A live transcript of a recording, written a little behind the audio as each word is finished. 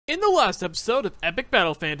In the last episode of Epic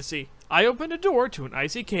Battle Fantasy, I opened a door to an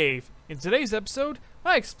icy cave. In today's episode,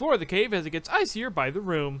 I explore the cave as it gets icier by the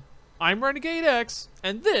room. I'm Renegade X,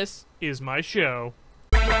 and this is my show.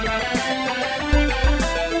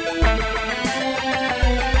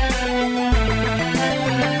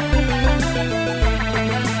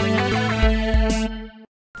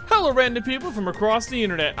 Hello random people from across the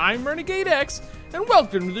internet, I'm Renegade X, and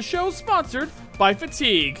welcome to the show sponsored by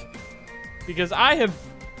Fatigue. Because I have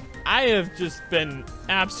just been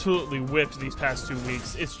absolutely whipped these past 2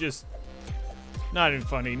 weeks. It's just not even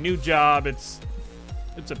funny. New job, it's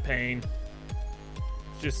a pain.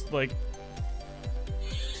 Just like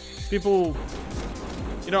people,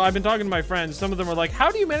 you know, I've been talking to my friends. Some of them are like, how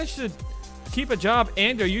do you manage to keep a job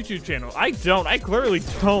and a YouTube channel? I clearly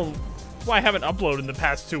don't. Why I haven't uploaded in the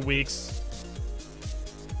past 2 weeks.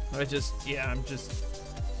 I'm just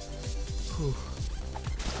whew.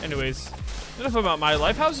 Anyways, enough about my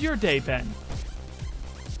life. How's your day been?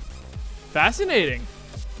 Fascinating.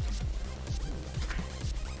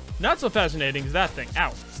 Not so fascinating as that thing.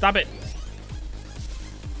 Ow, stop it.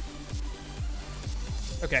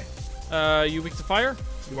 Okay, you weak to fire?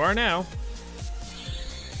 You are now.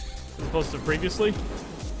 As opposed to previously.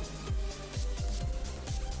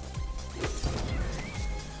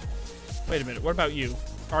 Wait a minute, what about you?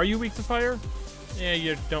 Are you weak to fire? Yeah,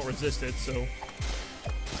 you don't resist it, so.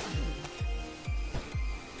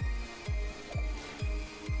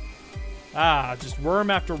 Ah, just worm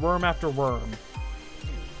after worm after worm.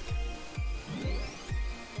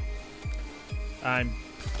 I'm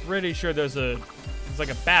pretty sure it's like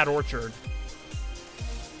a bad orchard.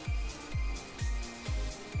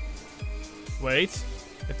 Wait,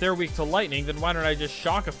 if they're weak to lightning, then why don't I just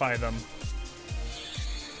shockify them?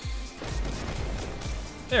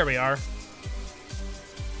 There we are.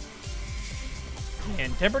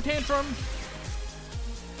 And temper tantrum.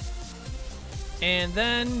 And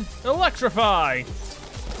then electrify.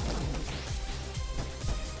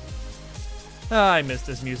 I miss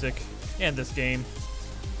this music and this game.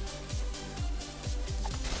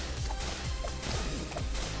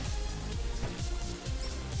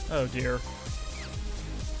 Oh dear.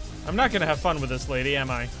 I'm not gonna have fun with this lady, am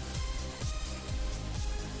I?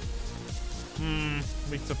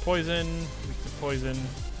 Weak to poison, weak to poison.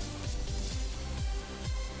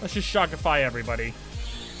 Let's just shockify everybody.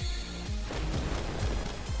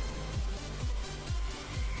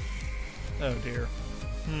 Oh dear.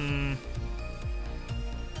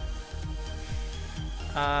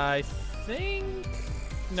 I think...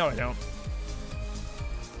 No, I don't.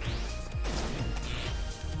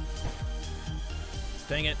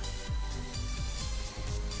 Dang it.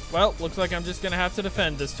 Well, looks like I'm just gonna have to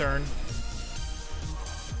defend this turn.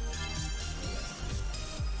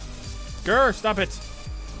 Grr, stop it.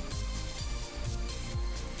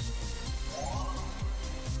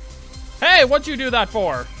 Hey, what'd you do that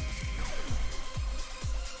for?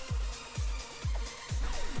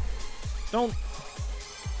 Don't.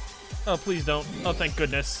 Oh, please don't. Oh, thank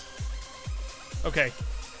goodness. Okay.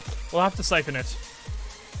 We'll have to siphon it.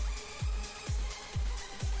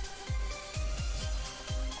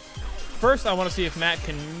 First, I want to see if Matt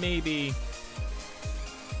can maybe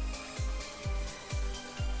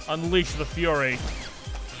unleash the fury.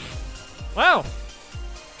 Wow.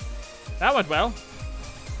 That went well.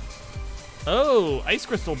 Oh, Ice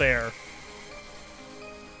Crystal Bear.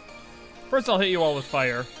 First, I'll hit you all with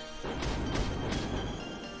fire.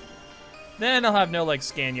 Then I'll have no leg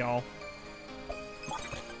scan y'all.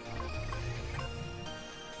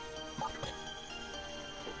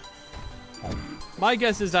 My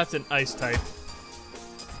guess is that's an ice type.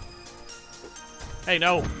 Hey,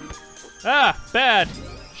 no. Ah, bad.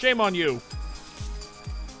 Shame on you.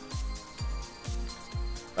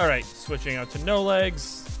 Alright, switching out to no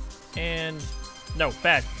legs. And no,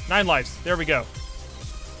 bad. 9 lives. There we go.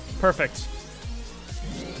 Perfect.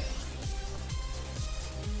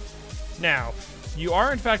 Now, you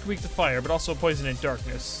are in fact weak to fire, but also poison and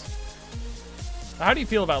darkness. How do you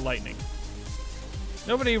feel about lightning?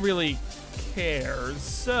 Nobody really cares,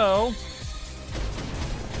 so...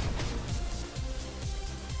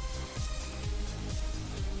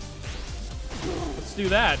 let's do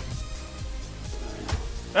that.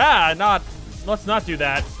 Ah, let's not do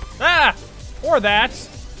that. Ah! Or that!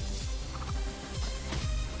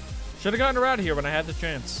 Should have gotten her out of here when I had the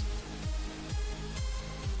chance.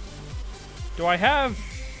 Do I have...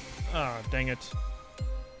 oh, dang it.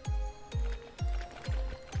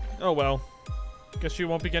 Oh well. Guess you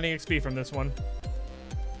won't be getting XP from this one.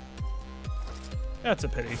 That's a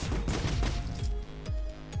pity.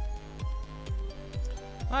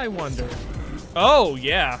 I wonder. Oh,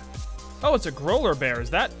 yeah. Oh, it's a growler bear. Is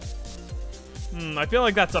that? I feel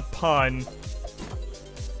like that's a pun.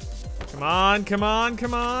 Come on, come on,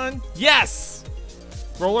 come on. Yes!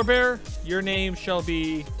 Growler bear, your name shall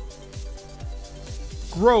be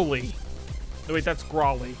Growly. No, wait, that's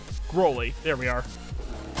Grawly. Growly. There we are.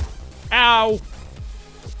 Ow!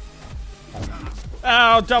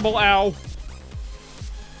 Ow, double ow.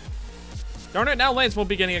 Darn it, now Lance won't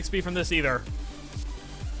be getting XP from this either.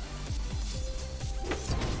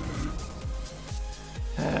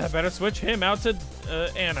 Better switch him out to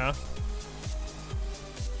Anna.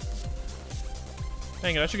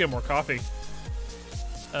 Dang it, I should get more coffee.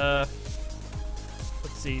 Let's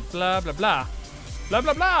see. Blah, blah, blah. Blah,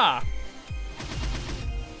 blah, blah.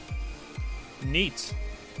 Neat.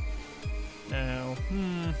 Now,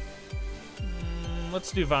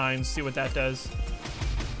 let's do vines, see what that does.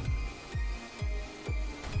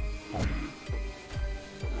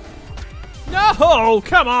 No,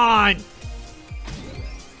 come on!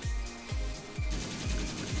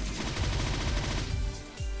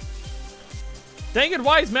 Dang it,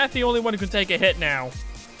 why is Matt the only one who can take a hit now?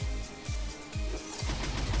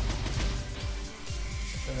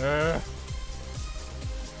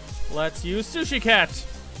 Let's use Sushi Cat.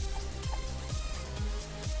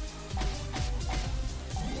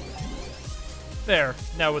 There.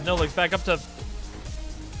 Now with no legs back up to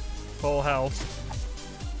full health.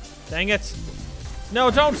 Dang it.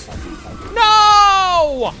 No, don't.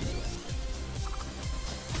 No!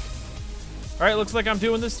 Alright, looks like I'm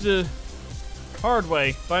doing this the hard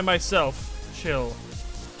way by myself. Chill.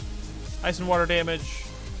 Ice and water damage.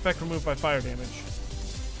 Effect removed by fire damage.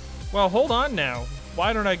 Well, hold on now.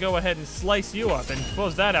 Why don't I go ahead and slice you up and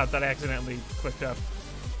close that out that I accidentally clicked up?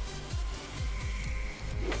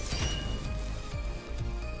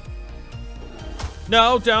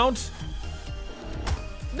 No, don't.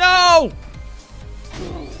 No!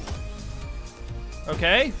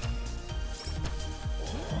 Okay.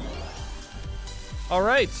 All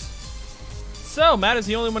right. So, Matt is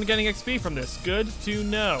the only one getting XP from this. Good to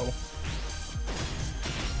know.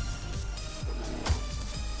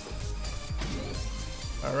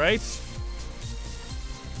 All right.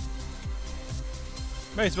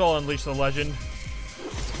 Might as well unleash the legend.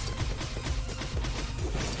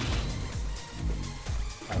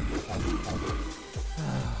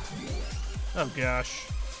 Oh gosh.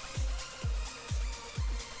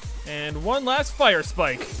 And one last fire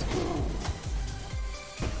spike.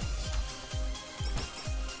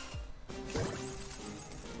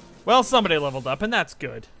 Well, somebody leveled up, and that's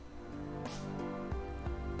good.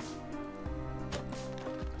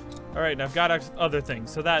 All right, and I've got other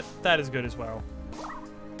things, so that is good as well.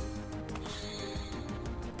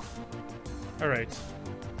 All right.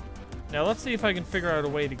 Now let's see if I can figure out a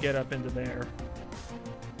way to get up into there.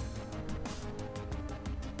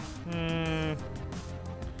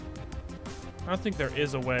 I don't think there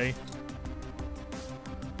is a way.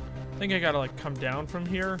 I think I gotta like come down from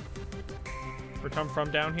here. Or come from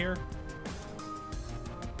down here.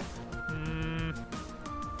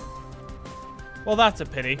 Well, that's a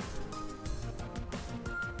pity.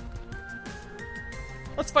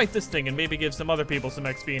 Let's fight this thing and maybe give some other people some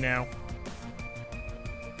XP now.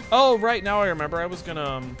 Oh, right, now I remember. I was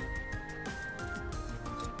gonna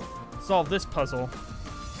solve this puzzle.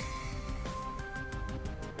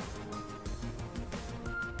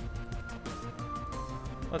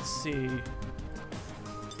 Let's see.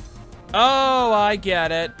 Oh, I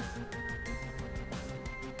get it.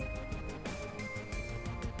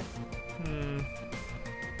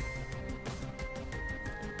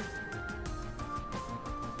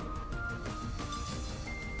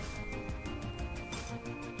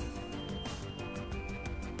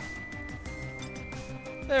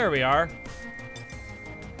 There we are.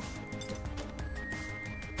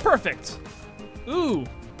 Perfect. Ooh,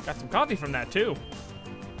 got some coffee from that too.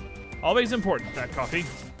 Always important, that coffee.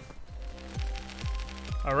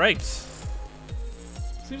 All right.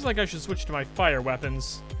 Seems like I should switch to my fire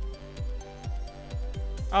weapons.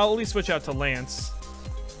 I'll at least switch out to Lance.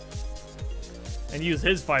 And use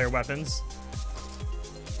his fire weapons.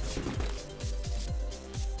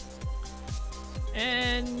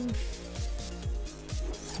 And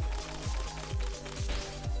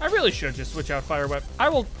I really should just switch out fire weapon.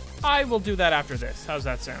 I will do that after this. How's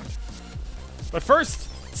that sound? But first,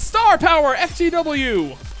 Star Power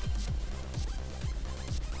FTW!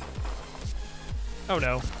 Oh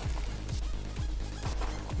no.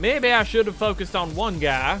 Maybe I should have focused on one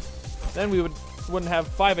guy. Then we wouldn't have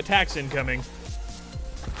 5 attacks incoming.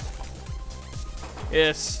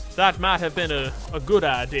 Yes, that might have been a good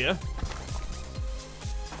idea.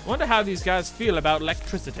 Wonder how these guys feel about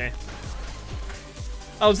electricity.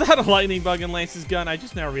 Oh, is that a lightning bug in Lance's gun? I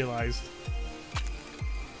just now realized.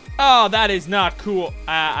 Oh, that is not cool.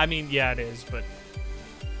 I mean, yeah, it is, but...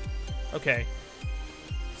 Okay.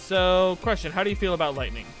 So, question. How do you feel about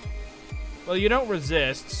lightning? Well, you don't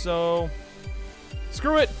resist, so...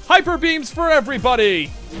 Screw it! Hyper beams for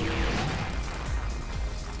everybody!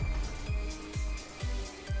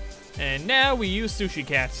 And now we use Sushi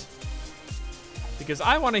Cat. Because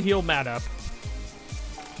I want to heal Matt up.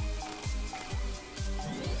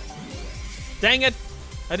 Dang it!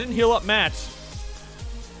 I didn't heal up Matt.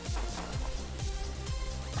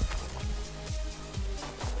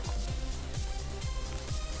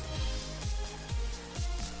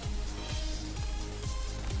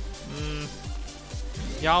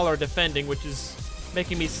 Y'all are defending, which is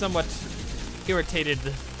making me somewhat irritated.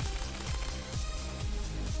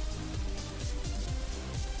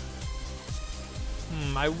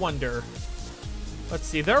 I wonder. Let's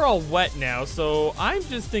see, they're all wet now, so I'm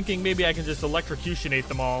just thinking maybe I can just electrocutionate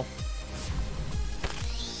them all.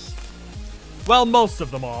 Well, most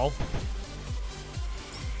of them all.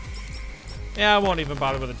 Yeah, I won't even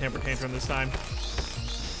bother with a temper tantrum this time.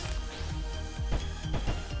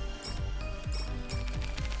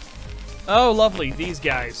 Oh, lovely, these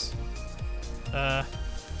guys.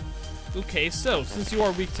 Okay, so, since you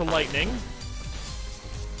are weak to lightning,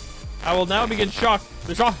 I will now begin shock.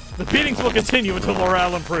 The beatings will continue until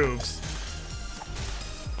morale improves.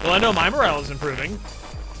 Well, I know my morale is improving.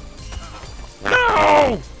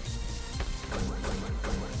 No!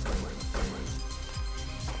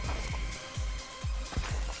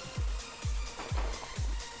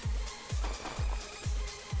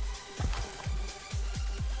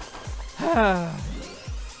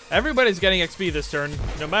 Everybody's getting XP this turn,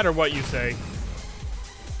 no matter what you say.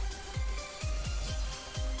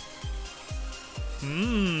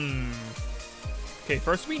 Okay,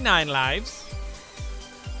 first we 9 lives.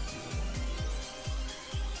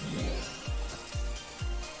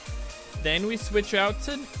 Then we switch out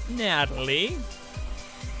to Natalie.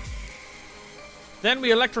 Then we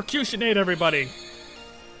electrocutionate everybody.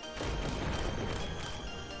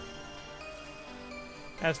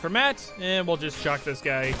 As for Matt, we'll just shock this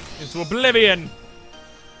guy into oblivion.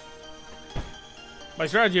 My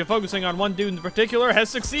strategy of focusing on one dude in particular has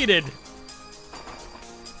succeeded.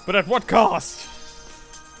 But at what cost?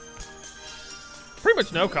 Pretty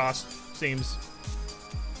much no cost, seems.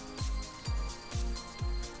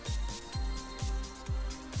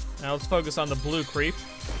 Now let's focus on the blue creep.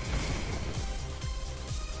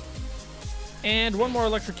 And one more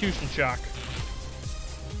electrocution shock.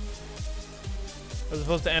 As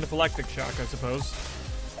opposed to anaphylactic shock, I suppose.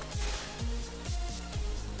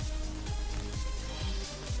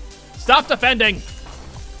 Stop defending!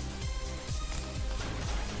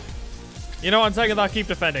 You know, on second thought, keep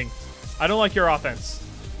defending. I don't like your offense.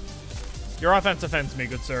 Your offense offends me,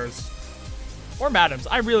 good sirs. Or madams,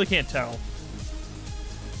 I really can't tell.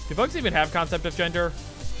 Do bugs even have concept of gender?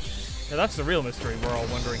 Yeah, that's the real mystery we're all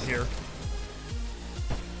wondering here.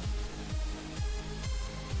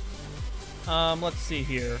 Let's see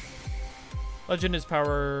here. Legend is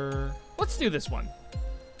power... Let's do this one.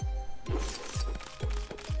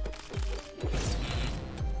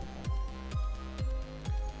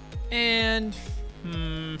 And...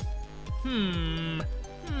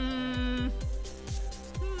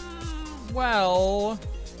 Well...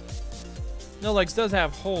 No Legs does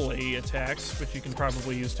have holy attacks, which you can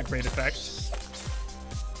probably use to great effect.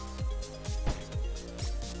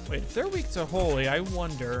 Wait, if they're weak to holy, I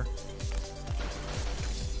wonder...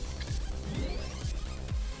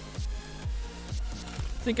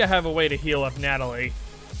 I think I have a way to heal up Natalie.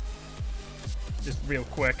 Just real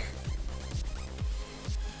quick.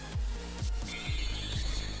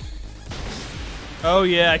 Oh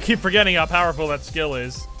yeah, I keep forgetting how powerful that skill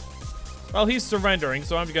is. Well, he's surrendering,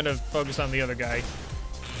 so I'm gonna focus on the other guy.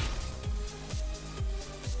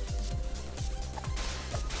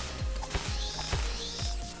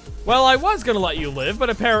 Well, I was gonna let you live,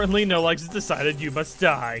 but apparently No Legs has decided you must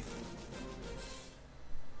die.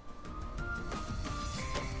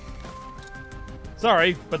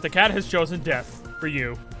 Sorry, but the cat has chosen death. For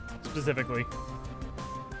you, specifically.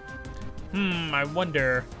 I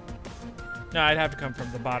wonder... No, I'd have to come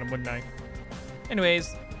from the bottom, wouldn't I?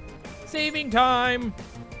 Anyways, saving time!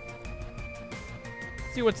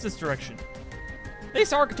 Let's see what's this direction.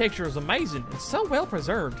 This architecture is amazing. It's so well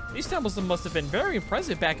preserved. These temples must have been very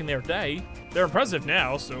impressive back in their day. They're impressive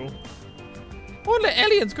now, so... Only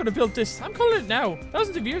aliens could have built this. I'm calling it now.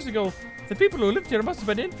 Thousands of years ago, the people who lived here must have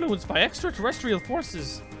been influenced by extraterrestrial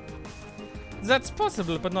forces. That's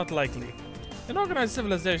possible, but not likely. An organized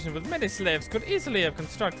civilization with many slaves could easily have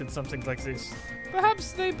constructed something like this.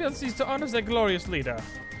 Perhaps they built these to honor their glorious leader,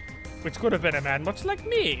 which could have been a man much like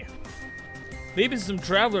me. Maybe some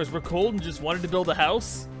travelers were cold and just wanted to build a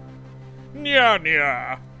house?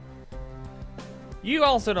 Nya. You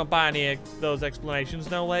also don't buy any of those explanations,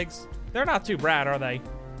 no legs? They're not too bad, are they?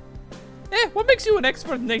 What makes you an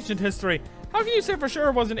expert in ancient history? How can you say for sure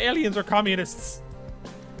it wasn't aliens or communists?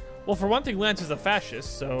 Well, for one thing, Lance is a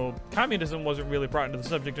fascist, so communism wasn't really brought into the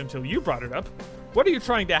subject until you brought it up. What are you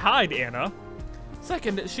trying to hide, Anna?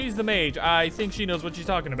 Second, she's the mage. I think she knows what she's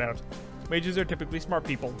talking about. Mages are typically smart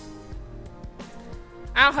people.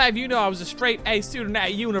 I'll have you know I was a straight A student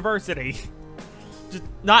at university. Just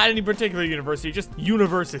not any particular university, just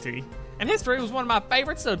university. And history was one of my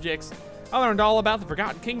favorite subjects. I learned all about the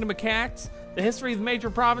Forgotten Kingdom of Cats, the history of the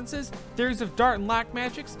major provinces, theories of dart and lock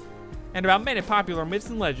magics, and about many popular myths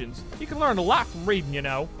and legends. You can learn a lot from reading, you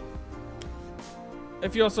know.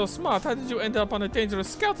 If you're so smart, how did you end up on a dangerous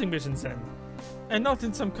scouting mission then? And not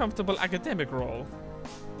in some comfortable academic role?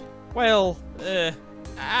 Well,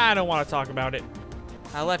 I don't want to talk about it.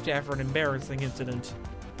 I left you after an embarrassing incident.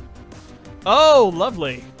 Oh,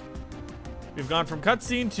 lovely. We've gone from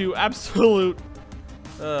cutscene to absolute...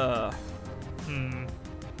 How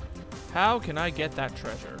can I get that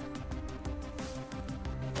treasure?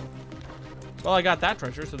 Well, I got that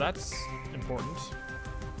treasure, so that's important.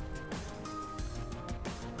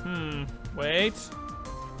 Wait.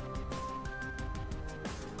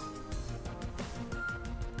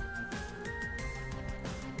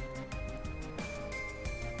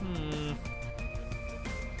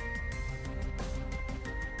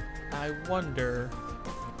 I wonder...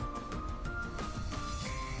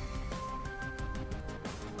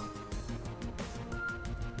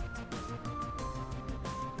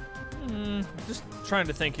 Just trying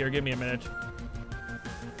to think here. Give me a minute.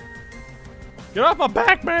 Get off my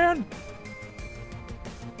back, man!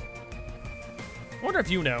 I wonder if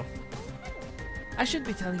you know. I shouldn't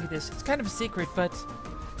be telling you this. It's kind of a secret, but...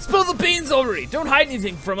 Spill the beans already! Don't hide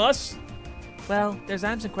anything from us! Well, there's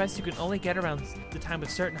items and quests you can only get around the time of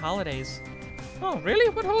certain holidays. Oh, really?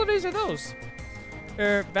 What holidays are those?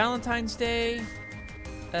 Valentine's Day,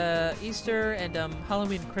 Easter, and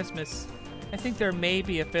Halloween and Christmas. I think there may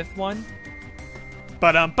be a fifth one.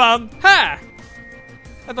 Ba-dum-bum! Ha!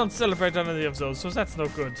 I don't celebrate any of those, so that's no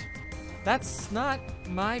good. That's not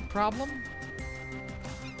my problem.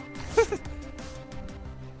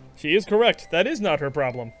 She is correct. That is not her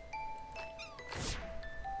problem.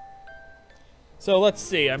 So let's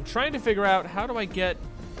see. I'm trying to figure out how do I get...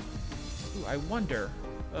 Ooh, I wonder.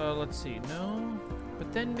 Let's see. No.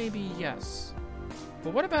 But then maybe yes.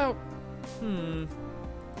 But what about... Is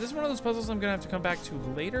this one of those puzzles I'm going to have to come back to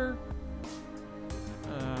later?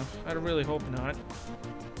 I really hope not.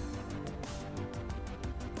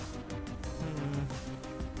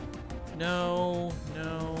 No.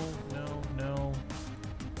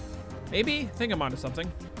 Maybe? I think I'm onto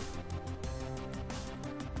something.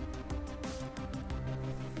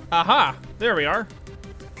 Aha! There we are.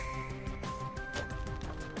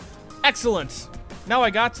 Excellent! Now I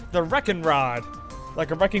got the Wrecking Rod.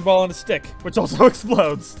 Like a wrecking ball on a stick, which also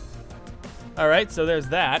explodes. Alright, so there's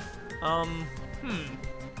that.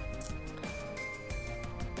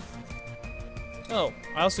 Oh,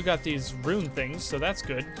 I also got these rune things, so that's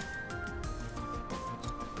good.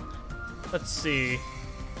 Let's see.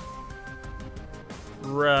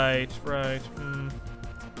 Right.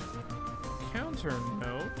 Counter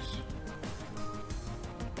note.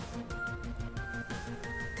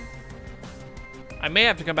 I may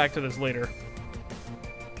have to come back to this later.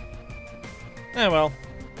 Well.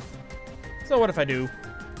 So what if I do?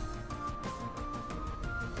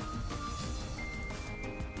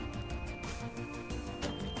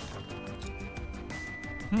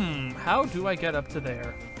 How do I get up to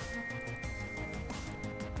there?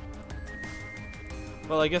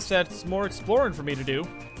 Well, I guess that's more exploring for me to do.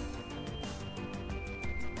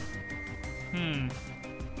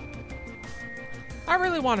 I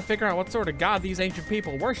really want to figure out what sort of god these ancient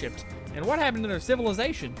people worshipped, and what happened to their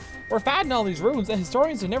civilization. We're finding all these ruins that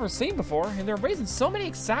historians have never seen before, and they're raising so many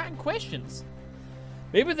exciting questions.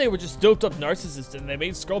 Maybe they were just doped up narcissists and they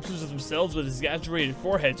made sculptures of themselves with exaggerated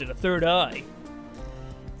foreheads and a third eye.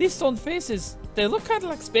 These stone faces, they look kind of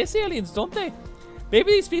like space aliens, don't they?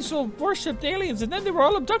 Maybe these people worshipped aliens and then they were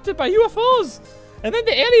all abducted by UFOs. And then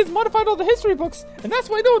the aliens modified all the history books, and that's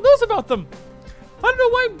why no one knows about them. I don't know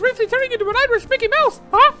why I'm briefly turning into an Irish Mickey Mouse.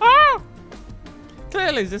 Ha ha!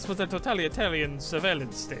 Clearly, this was a totalitarian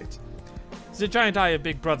surveillance state. The giant eye of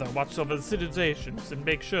Big Brother watched over the civilizations and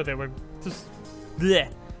make sure they were just...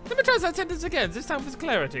 Bleh. Let me try that sentence again, this time with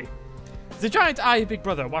clarity. The giant eye Big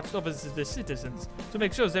Brother watched over the citizens to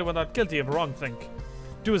make sure they were not guilty of wrong thing.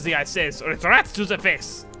 Do as the eye says, or it's rats to the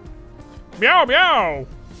face. Meow, meow.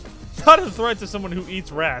 Not a threat to someone who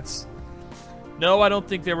eats rats. No, I don't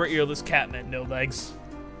think they were earless catmen, no legs.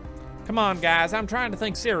 Come on, guys, I'm trying to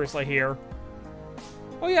think seriously here.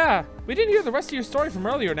 Oh yeah, we didn't hear the rest of your story from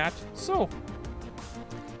earlier, Nat. So,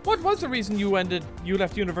 what was the reason you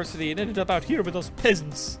left university and ended up out here with those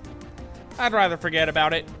peasants? I'd rather forget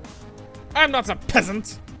about it. I'm not a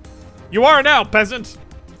peasant. You are now, peasant.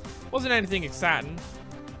 Wasn't anything exciting.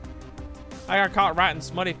 I got caught writing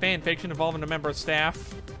smutty fan fiction involving a member of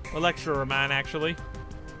staff. A lecturer of mine, actually.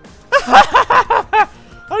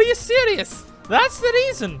 Are you serious? That's the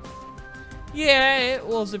reason. Yeah, it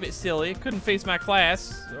was a bit silly. Couldn't face my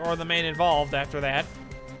class or the man involved after that.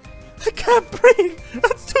 I can't breathe.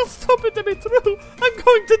 That's too stupid to be true. I'm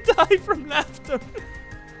going to die from laughter.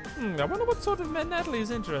 I wonder what sort of men Natalie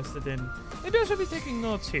is interested in. Maybe I should be taking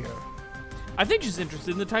notes here. I think she's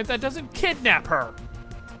interested in the type that doesn't kidnap her.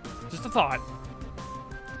 Just a thought.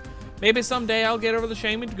 Maybe someday I'll get over the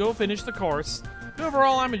shame and go finish the course.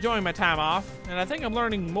 Overall, I'm enjoying my time off, and I think I'm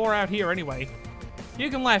learning more out here anyway.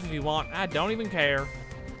 You can laugh if you want. I don't even care.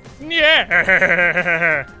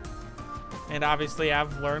 Yeah! And obviously,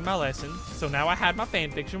 I've learned my lesson, so now I have my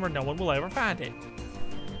fanfiction where no one will ever find it.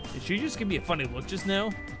 Did she just give me a funny look just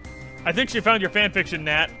now? I think she found your fanfiction,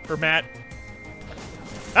 Nat. Or Matt.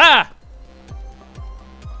 Ah!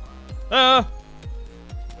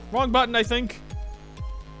 Wrong button, I think.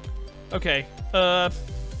 Okay.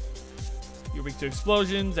 You're weak to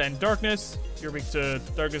explosions and darkness. You're weak to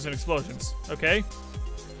darkness and explosions. Okay.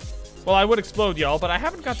 Well, I would explode y'all, but I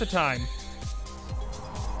haven't got the time.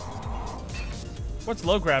 What's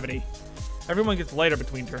low gravity? Everyone gets lighter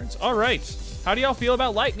between turns. All right. How do y'all feel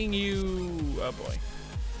about lightning you? Oh, boy.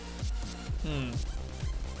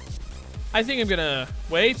 I think I'm gonna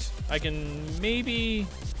wait. I can maybe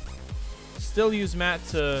still use Matt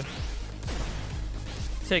to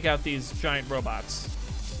take out these giant robots.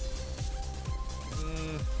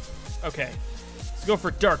 Okay. Let's go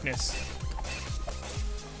for darkness.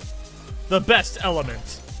 The best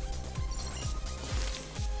element.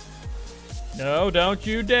 No, don't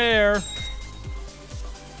you dare.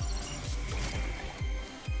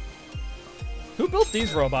 Who built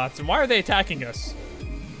these robots and why are they attacking us?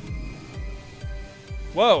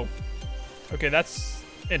 Whoa. Okay, that's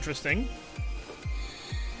interesting.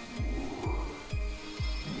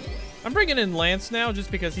 I'm bringing in Lance now just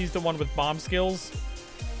because he's the one with bomb skills.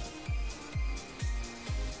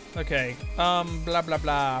 Okay, blah, blah,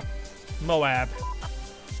 blah. Moab.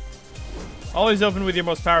 Always open with your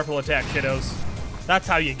most powerful attack, kiddos. That's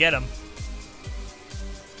how you get them.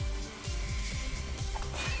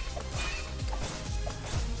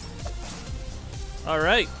 All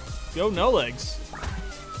right, go no legs.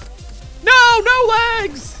 No, no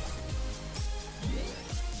legs!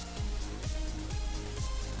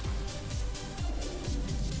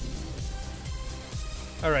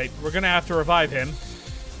 All right, we're gonna have to revive him.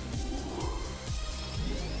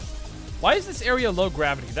 Why is this area low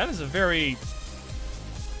gravity? That is a very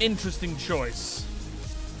interesting choice.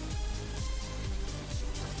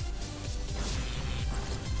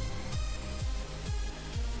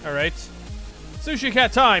 All right. Sushi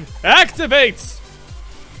Cat time. Activates!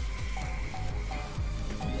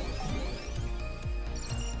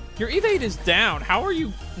 Your evade is down. How are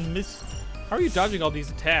you dodging all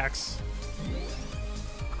these attacks?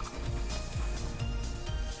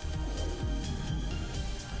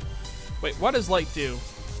 Wait, what does light do?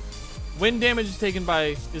 Wind damage is taken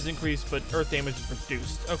by is increased, but earth damage is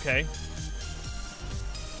reduced. Okay.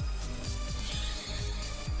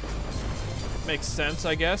 Makes sense,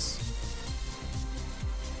 I guess.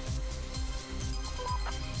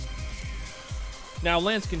 Now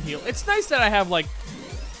Lance can heal. It's nice that I have like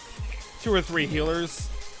 2 or 3 healers.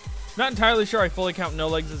 Not entirely sure I fully count No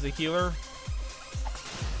Legs as a healer.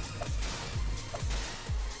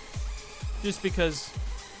 Just because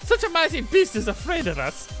such a mighty beast is afraid of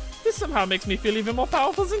us. This somehow makes me feel even more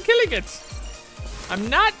powerful than killing it. I'm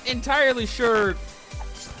not entirely sure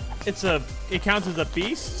it counts as a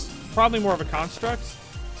beast. Probably more of a construct.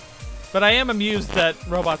 But I am amused that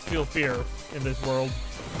robots feel fear in this world.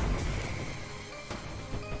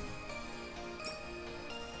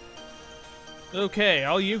 Okay,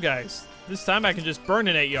 all you guys. This time I can just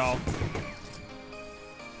burninate y'all.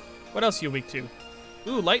 What else are you weak to?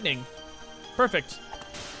 Ooh, lightning. Perfect.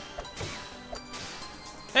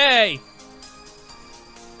 Hey!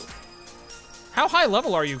 How high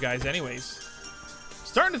level are you guys anyways?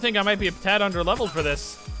 Starting to think I might be a tad under leveled for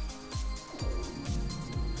this.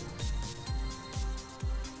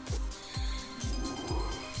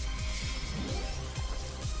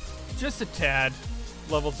 just a tad.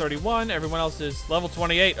 Level 31. Everyone else is level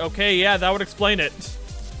 28. Okay, yeah, that would explain it.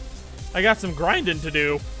 I got some grinding to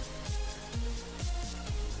do.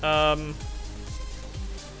 Let's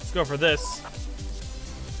go for this.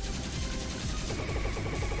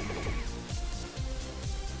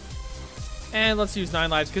 And let's use 9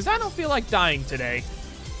 lives, because I don't feel like dying today.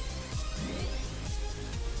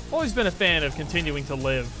 Always been a fan of continuing to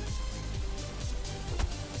live.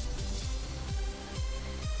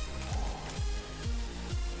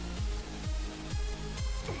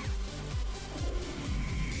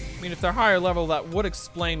 I mean, if they're higher level, that would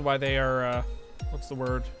explain why they are, what's the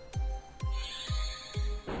word?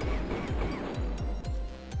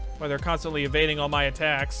 Why they're constantly evading all my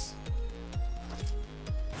attacks.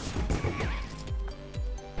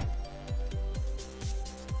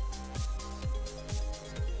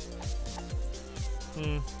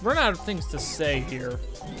 Run out of things to say here.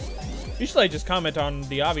 Usually I just comment on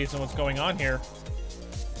the obvious and what's going on here.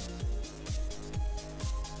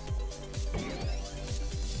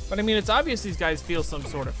 But I mean, it's obvious these guys feel some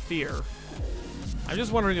sort of fear. I'm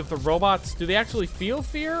just wondering if the robots, do they actually feel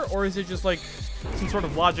fear? Or is it just like some sort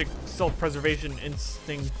of logic, self-preservation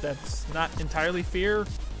instinct that's not entirely fear?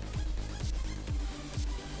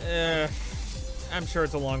 I'm sure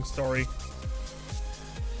it's a long story.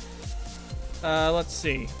 Let's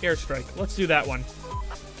see. Airstrike. Let's do that one.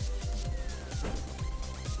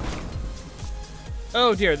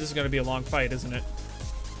 Oh dear, this is going to be a long fight, isn't it?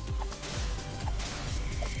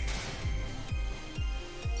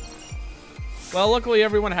 Well, luckily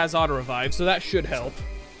everyone has auto-revive, so that should help.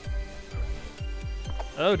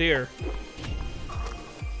 Oh dear.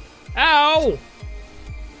 Ow!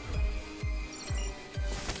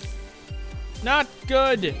 Not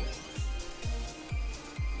good.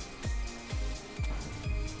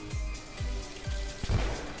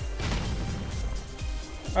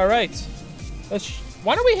 All right.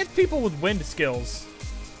 Why don't we hit people with wind skills?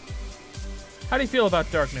 How do you feel about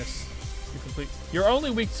darkness? You're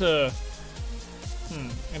only weak to...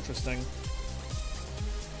 interesting.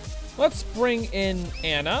 Let's bring in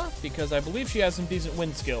Anna, because I believe she has some decent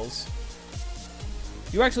wind skills.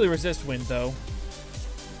 You actually resist wind, though.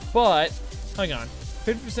 But, hang on.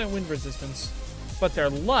 50% wind resistance. But they're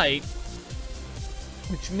light,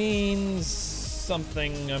 which means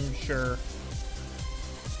something, I'm sure.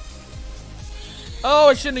 Oh,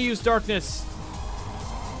 I shouldn't have used darkness.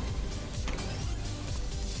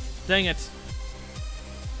 Dang it.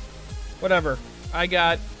 Whatever. I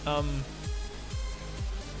got,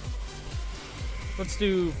 let's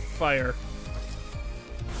do fire.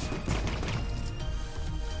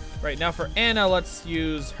 Right, now for Anna, let's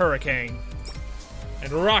use hurricane.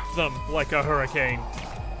 And rock them like a hurricane.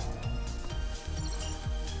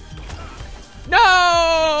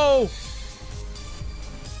 No!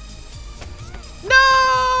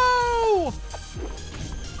 No!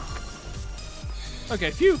 Okay,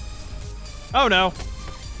 phew. Oh no.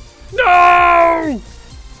 No!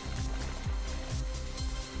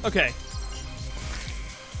 Okay.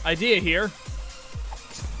 Idea here.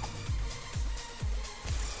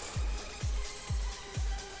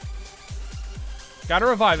 Gotta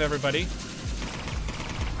revive everybody.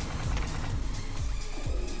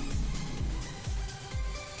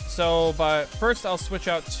 So, but first I'll switch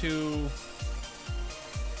out to...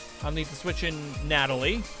 I'll need to switch in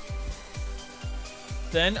Natalie.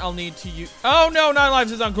 Then I'll need to use... Oh no, 9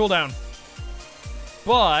 lives is on cooldown.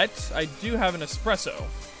 But I do have an espresso.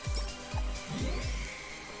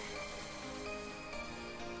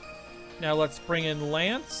 Now let's bring in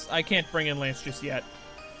Lance. I can't bring in Lance just yet.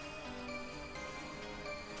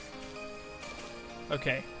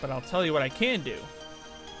 Okay, but I'll tell you what I can do.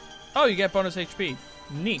 Oh, you get bonus HP.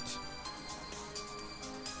 Neat.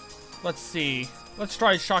 Let's see. Let's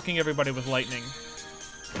try shocking everybody with lightning.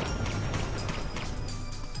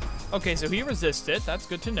 Okay, so he resisted. That's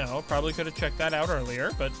good to know. Probably could have checked that out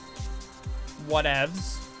earlier, but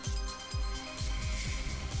whatevs.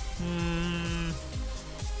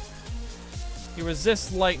 He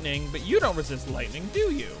resists lightning, but you don't resist lightning,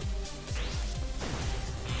 do you?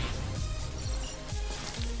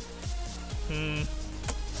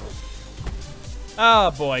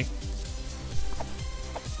 Oh, boy.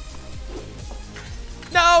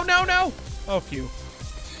 No, no, no! Oh, phew.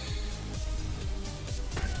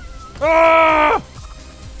 Ah!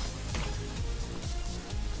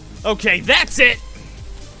 Okay, that's it!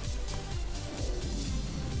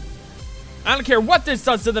 I don't care what this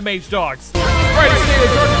does to the mage dogs. Brightest day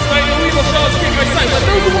of darkness night, no evil shall escape my sight. Let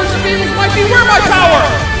those who worship evil might beware my power!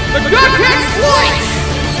 The god takes flight!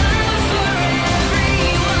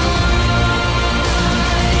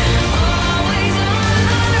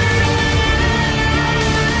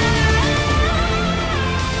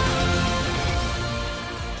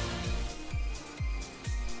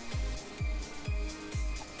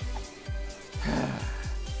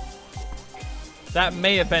 That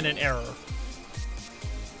may have been an error.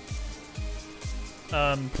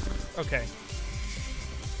 Okay.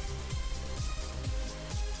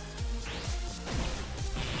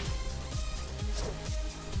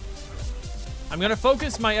 I'm gonna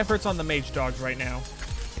focus my efforts on the mage dogs right now.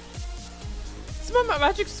 Some of my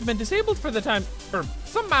magic's been disabled for the time,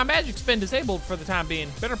 being.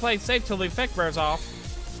 Better play it safe till the effect wears off.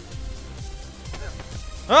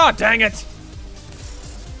 Oh, dang it!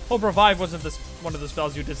 Hope Revive wasn't one of the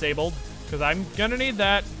spells you disabled, because I'm gonna need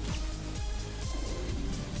that.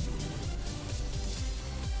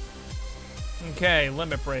 Okay,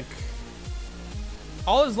 Limit Break.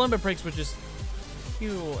 All his Limit Breaks would just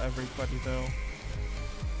heal everybody, though.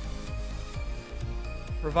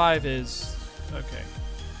 Revive is... okay.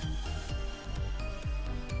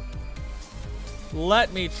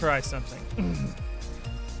 Let me try something.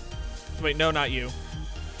 Wait, no, not you.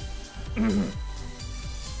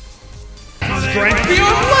 Strength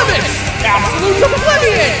beyond limits! Absolute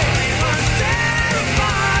oblivion!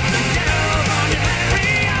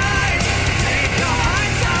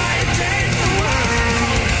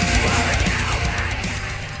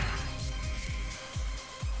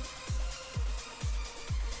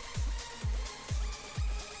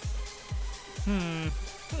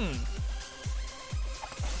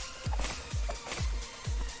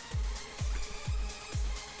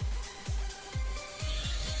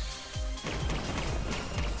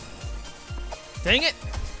 Dang it!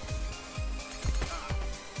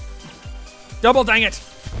 Double dang it!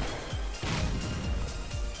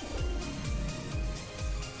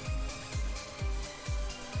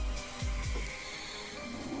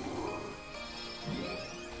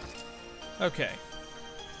 Okay.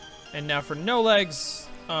 And now for no legs,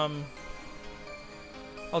 I'll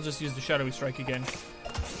just use the Shadowy Strike again.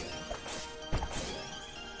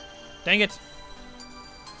 Dang it!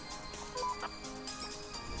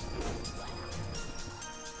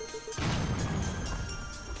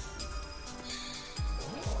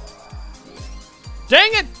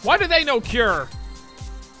 Dang it! Why do they no cure?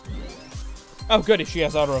 Oh, goody, she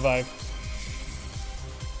has auto revive.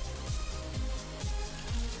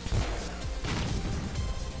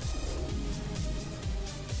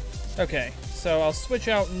 Okay, so I'll switch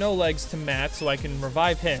out no legs to Matt so I can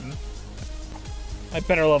revive him. I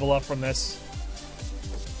better level up from this.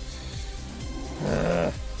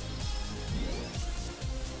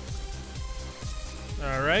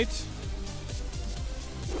 All right.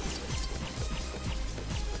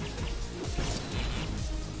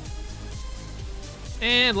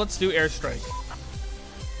 And let's do Airstrike.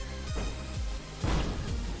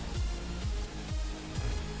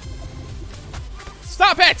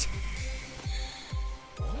 Stop it!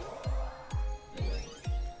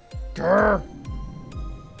 Grr.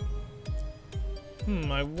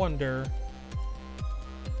 I wonder.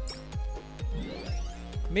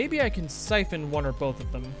 Maybe I can siphon one or both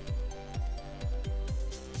of them.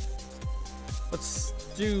 Let's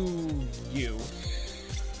do you.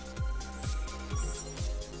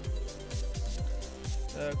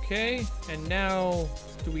 Okay, and now,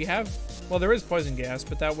 do we have... well, there is poison gas,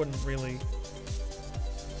 but that wouldn't really...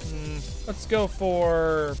 let's go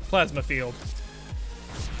for Plasma Field.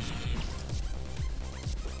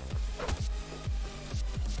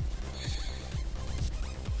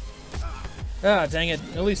 Ah, dang it.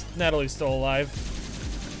 At least Natalie's still alive.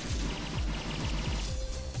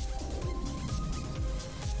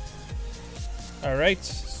 Alright,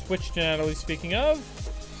 switch to Natalie, speaking of.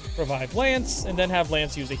 Revive Lance, and then have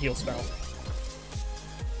Lance use a heal spell.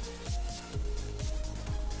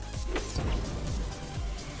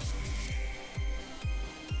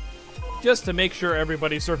 Just to make sure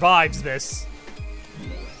everybody survives this.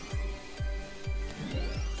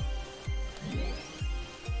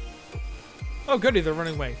 Oh goody, they're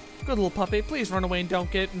running away. Good little puppy, please run away and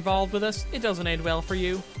don't get involved with us. It doesn't end well for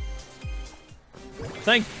you.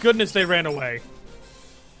 Thank goodness they ran away.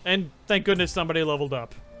 And thank goodness somebody leveled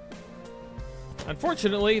up.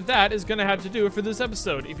 Unfortunately, that is going to have to do it for this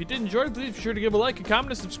episode. If you did enjoy, please be sure to give a like, a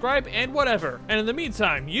comment, a subscribe, and whatever. And in the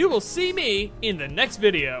meantime, you will see me in the next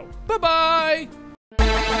video. Bye-bye!